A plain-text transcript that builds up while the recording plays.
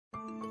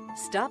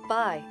Stop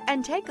by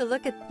and take a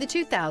look at the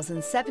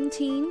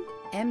 2017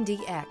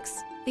 MDX.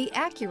 The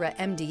Acura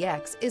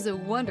MDX is a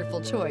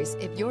wonderful choice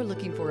if you're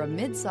looking for a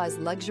mid-size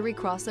luxury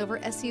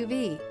crossover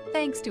SUV.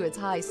 Thanks to its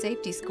high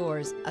safety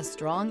scores, a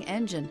strong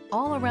engine,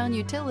 all-around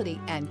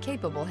utility, and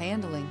capable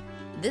handling.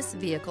 This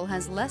vehicle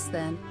has less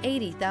than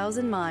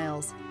 80,000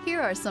 miles. Here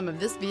are some of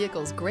this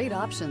vehicle's great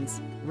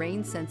options: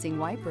 rain-sensing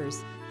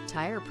wipers,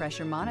 tire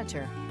pressure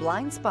monitor,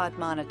 blind spot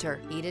monitor,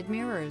 heated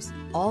mirrors,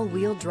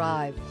 all-wheel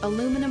drive,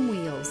 aluminum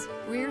wheels,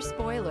 rear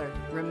spoiler,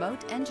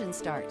 remote engine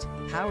start,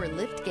 power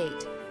lift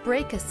gate,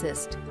 brake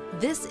assist.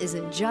 This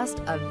isn't just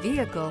a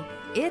vehicle,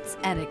 it's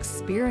an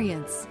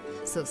experience.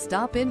 So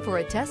stop in for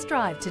a test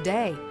drive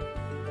today.